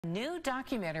New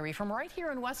documentary from right here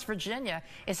in West Virginia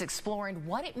is exploring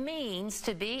what it means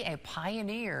to be a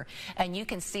pioneer, and you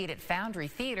can see it at Foundry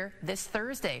Theater this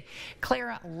Thursday.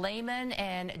 Clara Lehman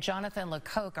and Jonathan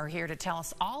Lecoq are here to tell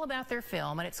us all about their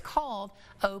film, and it's called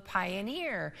Oh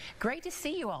Pioneer. Great to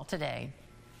see you all today.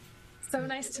 So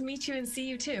nice to meet you and see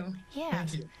you too. Yeah.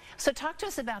 Thank you. So talk to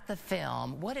us about the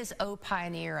film. What is Oh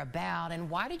Pioneer about, and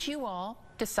why did you all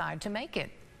decide to make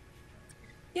it?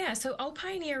 Yeah, so Oh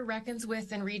Pioneer reckons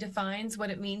with and redefines what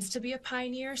it means to be a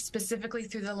pioneer, specifically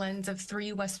through the lens of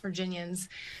 3 West Virginians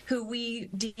who we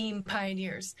deem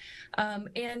pioneers.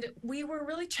 And we were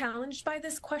really challenged by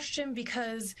this question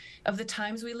because of the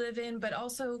times we live in, but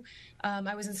also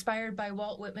I was inspired by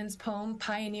Walt Whitman's poem,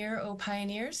 Pioneer, Oh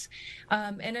Pioneers.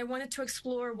 And I wanted to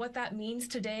explore what that means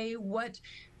today, what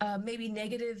maybe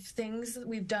negative things that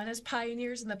we've done as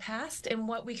pioneers in the past, and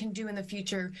what we can do in the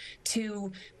future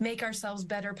to make ourselves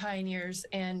better pioneers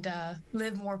and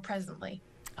live more presently.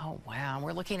 Oh, wow.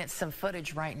 We're looking at some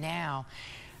footage right now.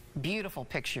 Beautiful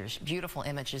pictures, beautiful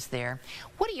images there.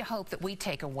 What do you hope that we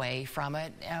take away from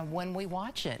it when we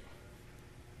watch it?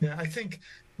 Yeah, I think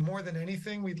more than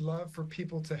anything, we'd love for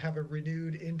people to have a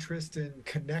renewed interest in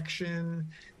connection,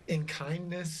 in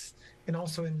kindness, and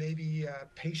also in maybe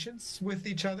patience with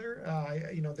each other.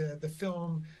 The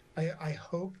film, I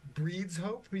hope, breeds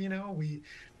hope. You know, we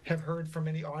have heard from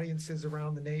many audiences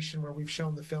around the nation where we've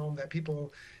shown the film that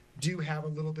people do have a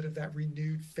little bit of that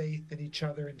renewed faith in each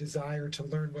other and desire to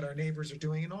learn what our neighbors are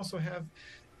doing, and also have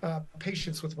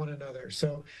patience with one another.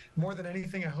 So more than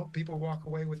anything, I hope people walk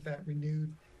away with that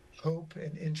renewed hope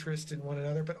and interest in one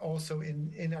another, but also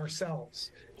in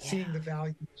ourselves, seeing the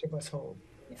value each of us hold.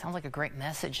 Sounds like a great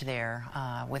message there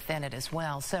within it as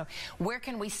well. So where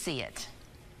can we see it?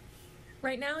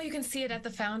 Right now, you can see it at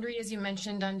the Foundry, as you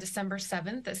mentioned, on December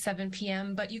 7th at 7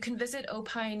 p.m., but you can visit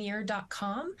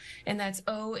ohpioneer.com, and that's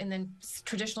O and then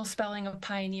traditional spelling of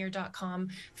pioneer.com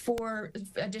for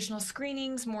additional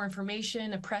screenings, more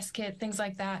information, a press kit, things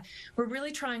like that. We're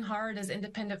really trying hard as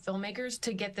independent filmmakers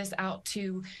to get this out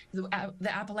to the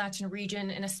Appalachian region,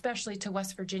 and especially to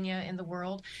West Virginia and the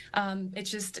world.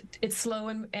 It's slow,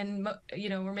 and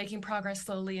we're making progress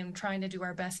slowly and trying to do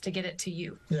our best to get it to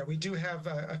you. Yeah, we do have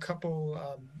a couple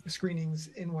screenings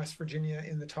in West Virginia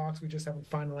in the talks. We just haven't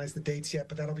finalized the dates yet,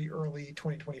 but that'll be early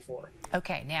 2024.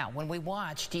 Okay, now when we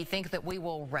watch, do you think that we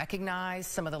will recognize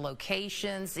some of the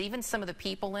locations, even some of the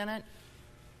people in it?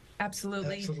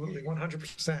 Absolutely. Absolutely,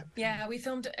 100%. Yeah, we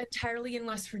filmed entirely in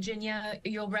West Virginia.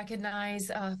 You'll recognize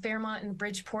Fairmont and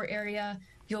Bridgeport area.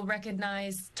 You'll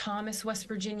recognize Thomas, West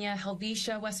Virginia,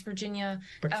 Helvetia, West Virginia,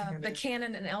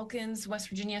 Buchanan and Elkins, West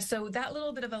Virginia. So that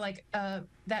little bit of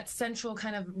that central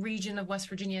kind of region of West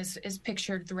Virginia is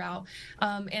pictured throughout.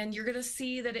 And you're going to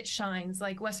see that it shines.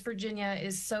 Like, West Virginia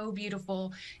is so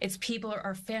beautiful. Its people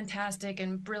are fantastic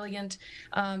and brilliant.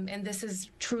 And this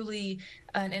is truly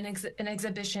an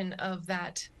exhibition of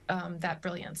that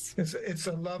brilliance. It's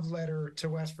a love letter to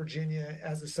West Virginia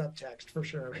as a subtext, for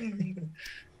sure.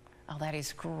 Oh, that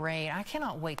is great. I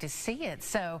cannot wait to see it.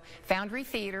 So, Foundry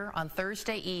Theater on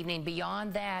Thursday evening.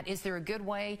 Beyond that, is there a good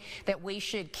way that we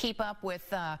should keep up with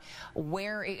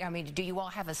do you all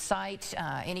have a site,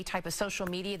 any type of social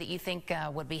media that you think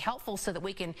would be helpful so that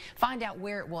we can find out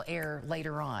where it will air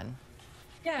later on?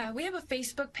 Yeah, we have a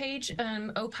Facebook page,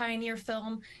 Oh Pioneer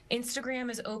Film.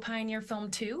 Instagram is Oh Pioneer Film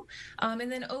 2.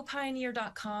 And then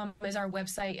ohpioneer.com is our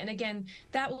website. And again,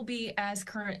 that will be as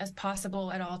current as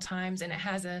possible at all times. And it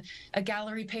has a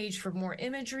gallery page for more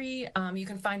imagery. You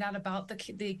can find out about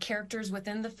the characters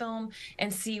within the film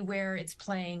and see where it's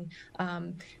playing.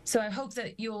 So I hope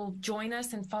that you'll join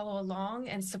us and follow along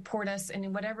and support us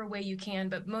in whatever way you can.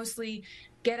 But mostly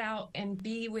get out and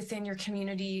be within your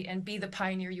community and be the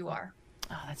pioneer you are.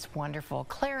 Oh, that's wonderful.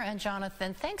 Clara and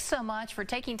Jonathan, thanks so much for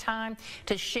taking time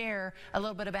to share a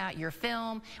little bit about your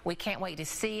film. We can't wait to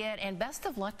see it, and best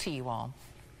of luck to you all.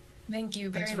 Thank you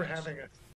very much. Thanks for having us.